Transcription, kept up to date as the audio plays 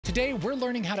Today, we're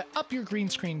learning how to up your green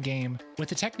screen game with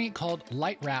a technique called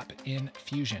light wrap in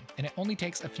Fusion, and it only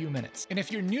takes a few minutes. And if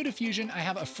you're new to Fusion, I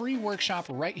have a free workshop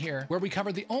right here where we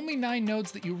cover the only 9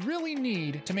 nodes that you really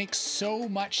need to make so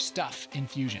much stuff in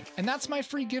Fusion. And that's my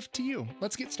free gift to you.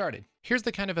 Let's get started. Here's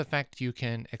the kind of effect you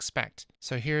can expect.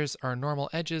 So here's our normal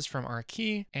edges from our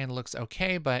key and looks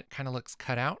okay, but kind of looks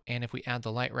cut out. And if we add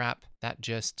the light wrap, that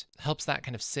just helps that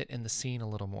kind of sit in the scene a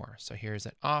little more. So here's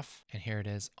it off and here it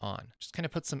is on. Just kind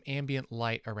of put some ambient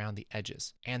light around the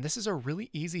edges. And this is a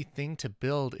really easy thing to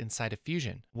build inside of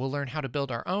Fusion. We'll learn how to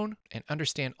build our own and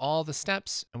understand all the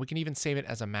steps, and we can even save it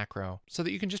as a macro so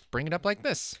that you can just bring it up like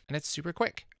this, and it's super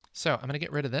quick. So I'm gonna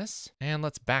get rid of this and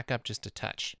let's back up just a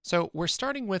touch. So we're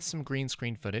starting with some green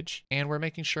screen footage and we're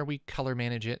making sure we color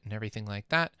manage it and everything like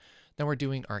that. Then we're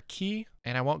doing our key,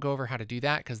 and I won't go over how to do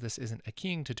that because this isn't a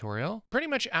keying tutorial. Pretty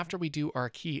much after we do our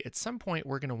key, at some point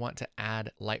we're gonna want to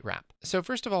add light wrap. So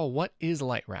first of all, what is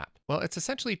light wrap? Well, it's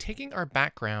essentially taking our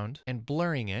background and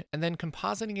blurring it and then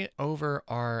compositing it over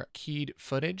our keyed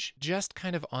footage, just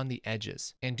kind of on the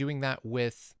edges, and doing that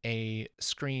with a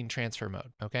screen transfer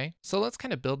mode, okay? So let's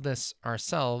kind of build this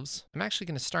ourselves. I'm actually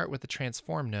gonna start with the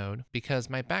transform node because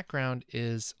my background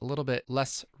is a little bit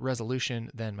less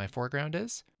resolution than my foreground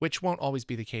is, which won't always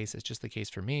be the case. It's just the case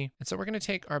for me. And so we're going to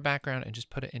take our background and just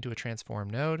put it into a transform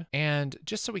node. And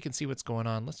just so we can see what's going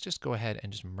on, let's just go ahead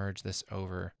and just merge this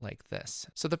over like this.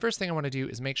 So the first thing I want to do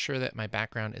is make sure that my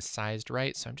background is sized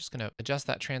right. So I'm just going to adjust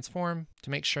that transform to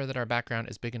make sure that our background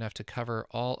is big enough to cover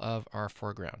all of our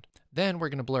foreground. Then we're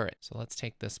going to blur it. So let's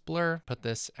take this blur, put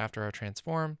this after our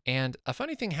transform. And a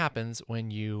funny thing happens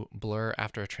when you blur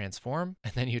after a transform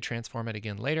and then you transform it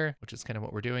again later, which is kind of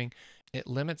what we're doing. It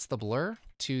limits the blur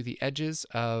to the edges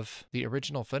of the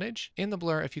original footage. In the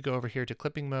blur, if you go over here to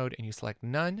clipping mode and you select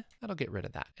none, that'll get rid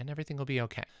of that and everything will be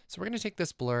okay. So we're going to take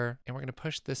this blur and we're going to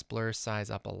push this blur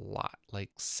size up a lot, like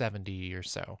 70 or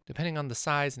so, depending on the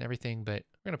size and everything, but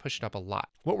we're going to push it up a lot.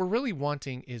 What we're really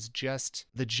wanting is just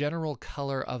the general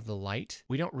color of the light.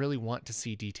 We don't really want to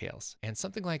see details. And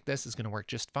something like this is going to work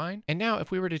just fine. And now if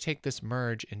we were to take this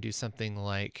merge and do something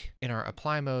like in our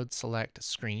apply mode, select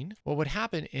screen, what would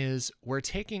happen is we're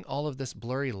taking all of this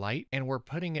blurry light and we're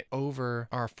putting it over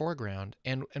our foreground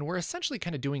and we're essentially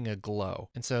kind of doing a glow.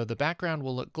 And so the background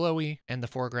will look glowy and the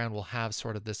foreground will have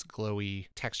sort of this glowy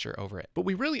texture over it. But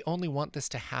we really only want this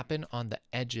to happen on the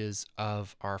edges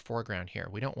of our foreground here.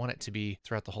 We don't want it to be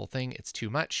throughout the whole thing. It's too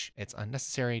much. It's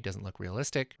unnecessary. Doesn't look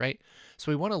realistic, right?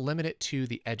 So we want to limit it to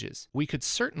the edges. We could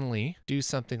certainly do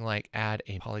something like add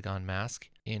a polygon mask,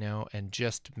 you know, and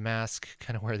just mask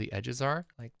kind of where the edges are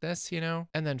like this, you know,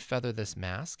 and then feather this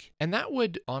mask. And that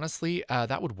would honestly,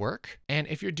 that would work. And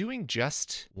if you're doing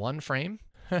just one frame,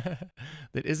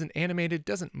 that isn't animated,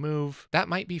 doesn't move, that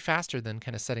might be faster than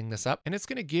kind of setting this up. And it's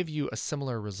going to give you a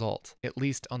similar result, at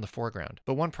least on the foreground.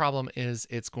 But one problem is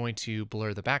it's going to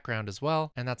blur the background as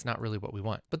well. And that's not really what we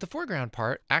want. But the foreground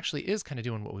part actually is kind of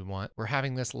doing what we want. We're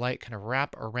having this light kind of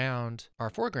wrap around our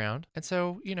foreground. And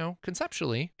so, you know,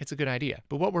 conceptually, it's a good idea.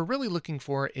 But what we're really looking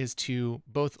for is to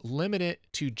both limit it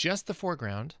to just the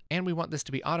foreground, and we want this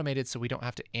to be automated so we don't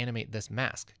have to animate this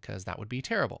mask, because that would be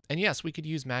terrible. And yes, we could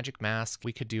use magic mask.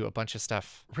 We could do a bunch of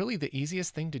stuff. Really, the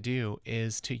easiest thing to do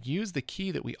is to use the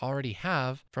key that we already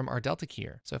have from our delta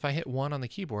keyer. So if I hit 1 on the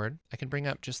keyboard, I can bring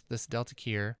up just this delta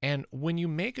keyer. And when you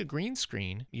make a green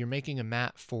screen, you're making a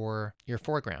matte for your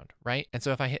foreground, right? And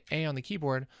so if I hit A on the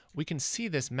keyboard, we can see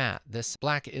this matte. This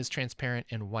black is transparent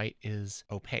and white is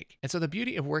opaque. And so the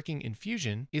beauty of working in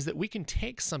Fusion is that we can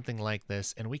take something like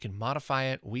this and we can modify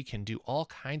it. We can do all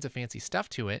kinds of fancy stuff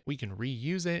to it. We can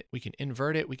reuse it. We can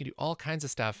invert it. We can do all kinds of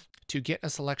stuff to get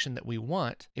a selection that we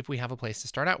want if we have a place to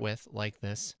start out with, like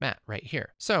this matte right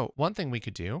here. So one thing we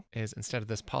could do is, instead of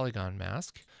this polygon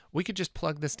mask, we could just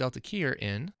plug this delta keyer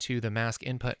in to the mask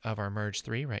input of our merge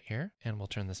 3 right here, and we'll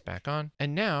turn this back on.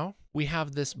 And now we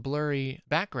have this blurry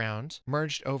background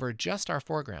merged over just our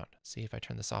foreground. See, if I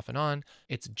turn this off and on,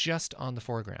 it's just on the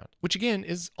foreground, which again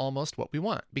is almost what we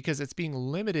want because it's being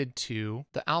limited to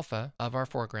the alpha of our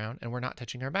foreground and we're not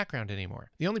touching our background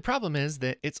anymore. The only problem is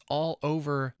that it's all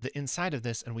over the inside of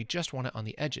this and we just want it on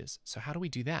the edges. So how do we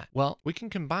do that? Well, we can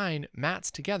combine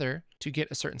mattes together to get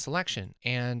a certain selection.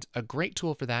 And a great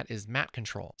tool for that is matte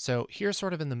control. So here,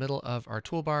 sort of in the middle of our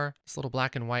toolbar, this little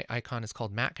black and white icon is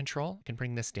called matte control. I can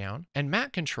bring this down. And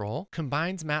matte control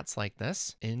combines mattes like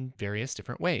this in various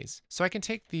different ways. So I can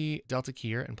take the delta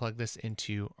keyer and plug this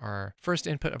into our first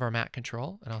input of our matte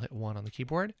control, and I'll hit 1 on the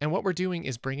keyboard. And what we're doing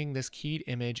is bringing this keyed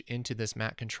image into this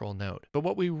matte control node. But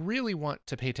what we really want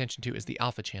to pay attention to is the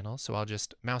alpha channel. So I'll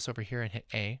just mouse over here and hit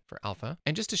A for alpha.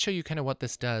 And just to show you kind of what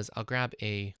this does, I'll grab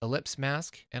a ellipse ellipse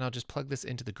mask, and I'll just plug this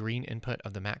into the green input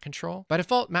of the matte control. By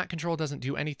default, matte control doesn't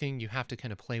do anything. You have to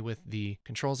kind of play with the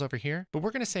controls over here, but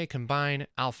we're going to say combine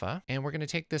alpha, and we're going to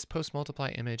take this post multiply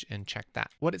image and check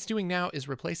that. What it's doing now is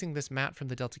replacing this matte from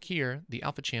the delta keyer, the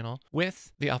alpha channel,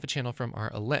 with the alpha channel from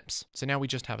our ellipse. So now we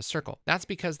just have a circle. That's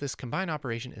because this combine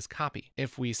operation is copy.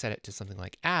 If we set it to something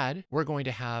like add, we're going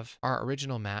to have our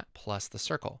original matte plus the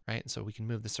circle, right? So we can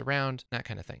move this around, that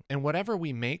kind of thing. And whatever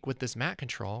we make with this matte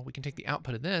control, we can take the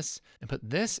output of this and put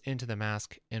this into the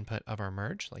mask input of our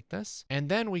merge like this. And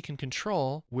then we can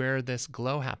control where this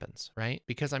glow happens, right?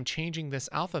 Because I'm changing this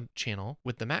alpha channel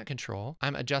with the matte control,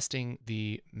 I'm adjusting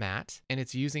the matte, and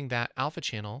it's using that alpha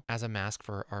channel as a mask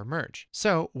for our merge.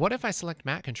 So what if I select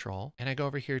matte control and I go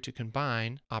over here to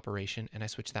combine operation and I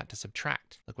switch that to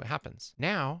subtract? Look what happens.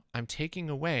 Now I'm taking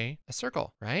away a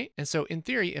circle, right? And so in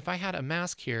theory, if I had a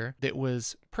mask here that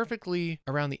was perfectly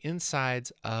around the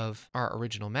insides of our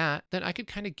original matte, then I could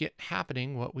kind of get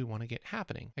happening what we want to get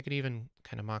happening. I could even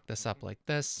kind of mock this up like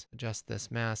this, adjust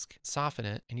this mask, soften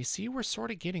it, and you see we're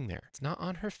sort of getting there. It's not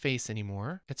on her face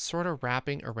anymore. It's sort of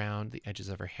wrapping around the edges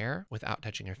of her hair without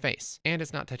touching her face, and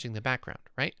it's not touching the background,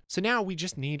 right? So now we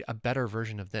just need a better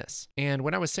version of this. And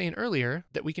when I was saying earlier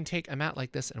that we can take a matte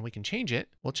like this and we can change it,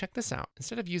 well, check this out.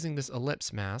 Instead of using this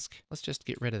ellipse mask, let's just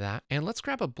get rid of that, and let's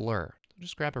grab a blur.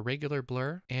 Just grab a regular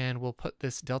blur, and we'll put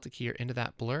this delta keyer into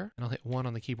that blur, and I'll hit 1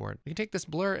 on the keyboard. We can take this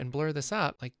blur and blur this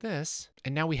up like this,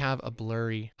 and now we have a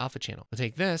blurry alpha channel. We'll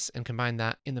take this and combine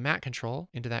that in the matte control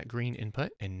into that green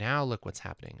input, and now look what's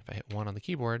happening. If I hit 1 on the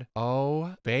keyboard,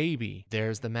 oh baby,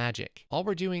 there's the magic. All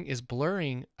we're doing is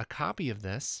blurring a copy of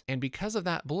this, and because of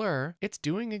that blur, it's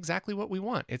doing exactly what we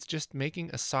want. It's just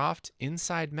making a soft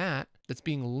inside matte that's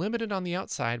being limited on the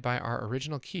outside by our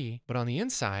original key, but on the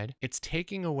inside, it's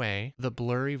taking away the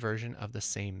blurry version of the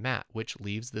same matte, which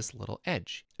leaves this little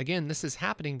edge. Again, this is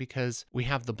happening because we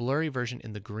have the blurry version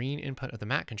in the green input of the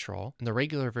matte control and the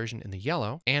regular version in the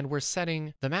yellow, and we're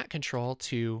setting the matte control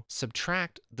to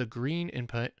subtract the green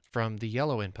input from the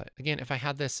yellow input. Again, if I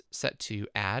had this set to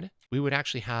add, we would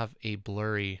actually have a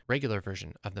blurry regular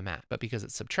version of the matte, but because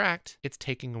it's subtract, it's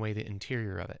taking away the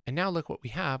interior of it. And now look what we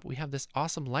have. We have this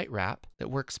awesome light wrap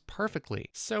that works perfectly.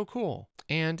 So cool.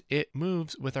 And it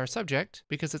moves with our subject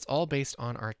because it's all based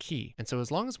on our key. And so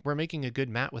as long as we're making a good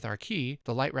matte with our key,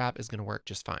 the light wrap is going to work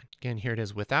just fine. Again, here it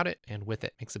is without it, and with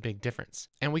it makes a big difference.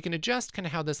 And we can adjust kind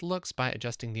of how this looks by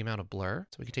adjusting the amount of blur.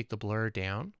 So we can take the blur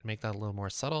down and make that a little more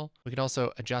subtle. We could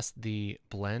also adjust the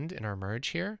blend in our merge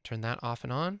here, turn that off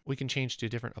and on. We can change to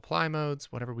different apply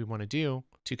modes, whatever we want to do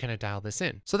to kind of dial this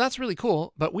in. So that's really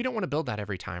cool, but we don't want to build that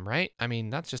every time, right? I mean,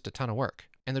 that's just a ton of work.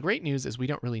 And the great news is we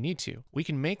don't really need to. We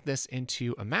can make this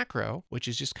into a macro, which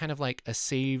is just kind of like a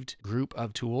saved group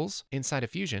of tools inside of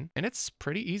Fusion. And it's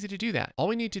pretty easy to do that. All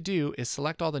we need to do is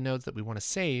select all the nodes that we want to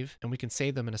save, and we can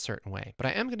save them in a certain way. But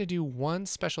I am going to do one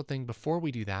special thing before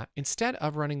we do that. Instead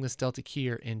of running this delta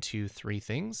keyer into 3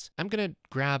 things, I'm going to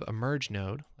grab a merge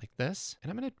node like this,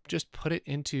 and I'm going to just put it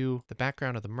into the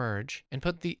background of the merge and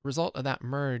put the result of that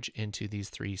merge into these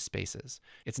 3 spaces.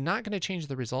 It's not going to change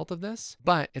the result of this,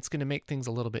 but it's going to make things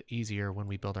a little bit easier when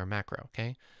we build our macro,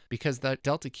 okay? Because the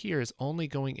delta keyer is only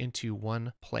going into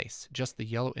one place, just the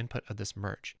yellow input of this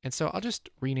merge. And so I'll just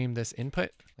rename this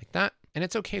input like that. And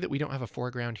it's okay that we don't have a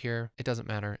foreground here. It doesn't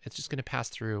matter. It's just going to pass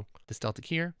through this delta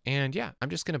keyer. And yeah, I'm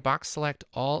just going to box select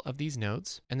all of these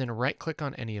nodes and then right click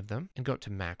on any of them and go up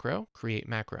to macro, create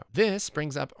macro. This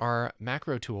brings up our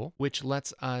macro tool, which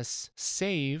lets us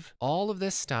save all of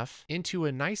this stuff into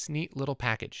a nice, neat little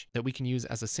package that we can use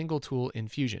as a single tool in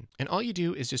Fusion. And all you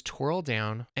do is just twirl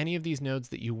down any of these nodes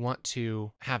that you want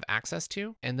to have access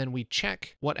to, and then we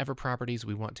check whatever properties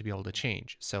we want to be able to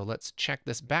change. So let's check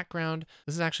this background.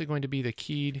 This is actually going to be the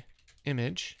keyed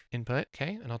image input,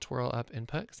 okay? And I'll twirl up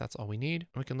input because that's all we need.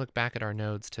 And we can look back at our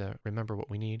nodes to remember what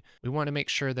we need. We want to make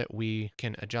sure that we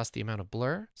can adjust the amount of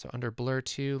blur. So under blur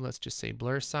 2, let's just say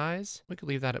blur size. We could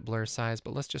leave that at blur size,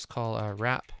 but let's just call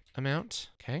wrap amount,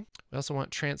 okay? We also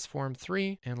want transform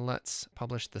 3, and let's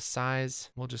publish the size.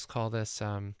 We'll just call this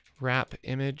wrap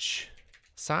image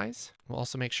size. We'll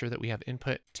also make sure that we have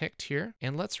input ticked here,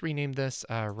 and let's rename this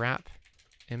wrap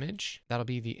image. That'll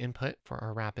be the input for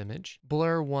our wrap image.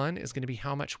 Blur 1 is going to be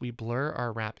how much we blur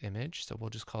our wrap image. So we'll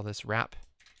just call this wrap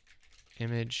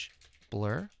image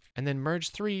blur. And then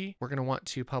merge 3, we're going to want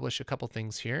to publish a couple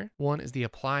things here. One is the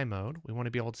apply mode. We want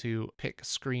to be able to pick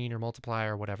screen or multiply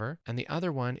or whatever. And the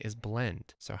other one is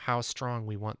blend. So how strong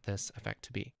we want this effect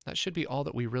to be. That should be all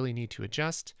that we really need to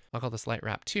adjust. I'll call this light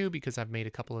wrap 2 because I've made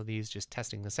a couple of these just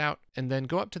testing this out. And then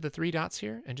go up to the 3 dots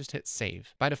here and just hit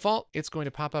save. By default, it's going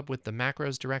to pop up with the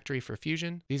macros directory for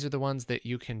Fusion. These are the ones that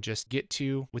you can just get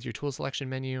to with your tool selection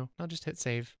menu. I'll just hit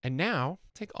save. And now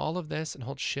take all of this and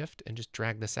hold shift and just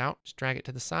drag this out. Just drag it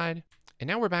to the side. And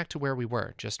now we're back to where we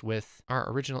were, just with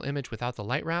our original image without the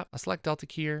light wrap. I'll select Delta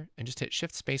key here and just hit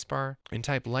Shift Spacebar and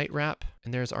type light wrap.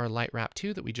 And there's our light wrap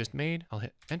 2 that we just made. I'll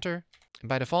hit enter. And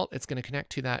by default, it's going to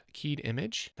connect to that keyed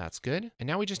image. That's good. And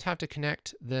now we just have to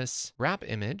connect this wrap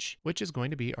image, which is going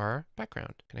to be our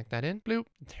background. Connect that in. Bloop.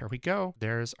 There we go.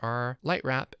 There's our light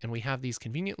wrap. And we have these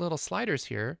convenient little sliders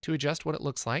here to adjust what it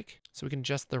looks like. So we can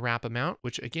adjust the wrap amount,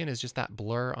 which again is just that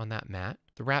blur on that matte.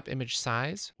 The wrap image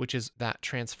size, which is that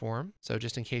transform. So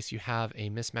just in case you have a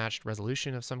mismatched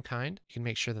resolution of some kind, you can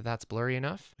make sure that that's blurry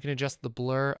enough. We can adjust the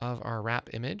blur of our wrap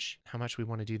image, how much we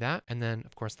want to do that. And then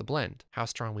of course the blend, how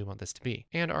strong we want this to be.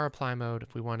 And our apply mode,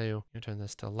 if we want to turn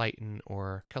this to lighten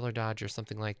or color dodge or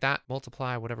something like that,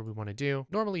 multiply, whatever we want to do.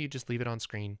 Normally you just leave it on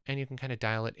screen and you can kind of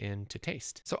dial it in to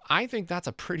taste. So I think that's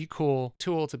a pretty cool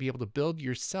tool to be able to build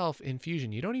yourself in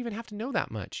Fusion. You don't even have to know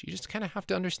that much. You just kind of have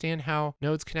to understand how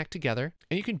nodes connect together.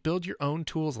 And you can build your own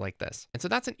tools like this. And so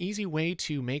that's an easy way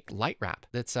to make light wrap.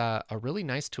 That's a really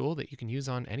nice tool that you can use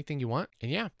on anything you want. And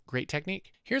yeah, great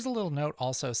technique. Here's a little note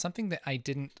also, something that I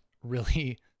didn't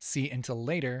really see until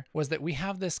later was that we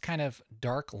have this kind of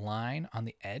dark line on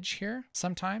the edge here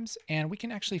sometimes, and we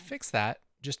can actually fix that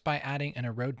just by adding an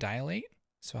erode dilate.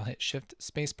 So I'll hit Shift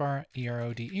Spacebar,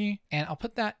 ERODE, and I'll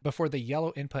put that before the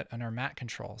yellow input on our matte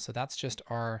control. So that's just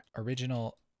our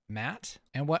original matte.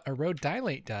 And what erode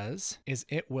dilate does is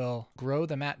it will grow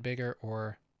the matte bigger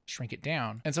or shrink it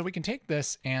down. And so we can take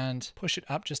this and push it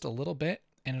up just a little bit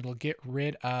and it'll get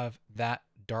rid of that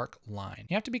dark line.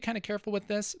 You have to be kind of careful with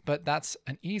this, but that's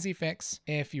an easy fix.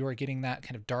 If you are getting that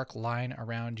kind of dark line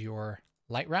around your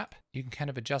light wrap, you can kind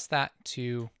of adjust that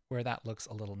to where that looks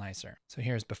a little nicer. So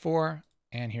here's before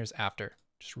and here's after.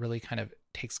 Just really kind of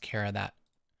takes care of that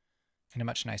in a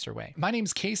much nicer way. My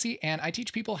name's Casey and I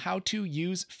teach people how to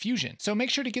use Fusion. So make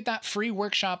sure to get that free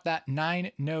workshop, that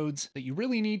 9 nodes that you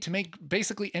really need to make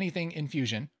basically anything in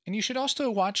Fusion. And you should also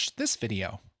watch this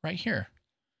video right here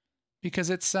because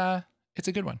it's a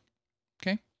good one,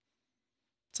 okay?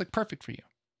 It's like perfect for you.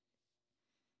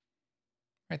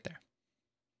 Right there.